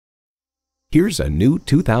Here's a new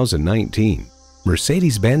 2019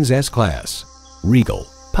 Mercedes-Benz S-Class. Regal,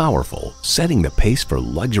 powerful, setting the pace for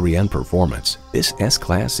luxury and performance, this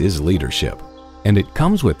S-Class is leadership. And it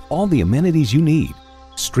comes with all the amenities you need.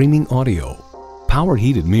 Streaming audio, power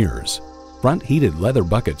heated mirrors, front heated leather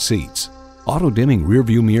bucket seats, auto-dimming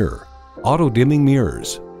rearview mirror, auto-dimming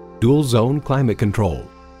mirrors, dual zone climate control,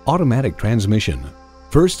 automatic transmission,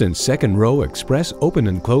 first and second row express open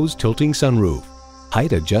and closed tilting sunroof,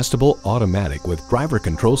 height adjustable automatic with driver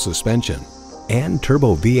control suspension, and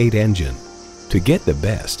turbo V8 engine. To get the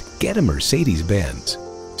best, get a Mercedes-Benz.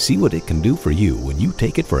 See what it can do for you when you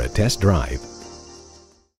take it for a test drive.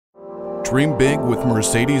 Dream big with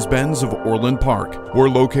Mercedes-Benz of Orland Park. We're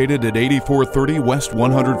located at 8430 West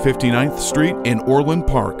 159th Street in Orland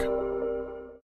Park.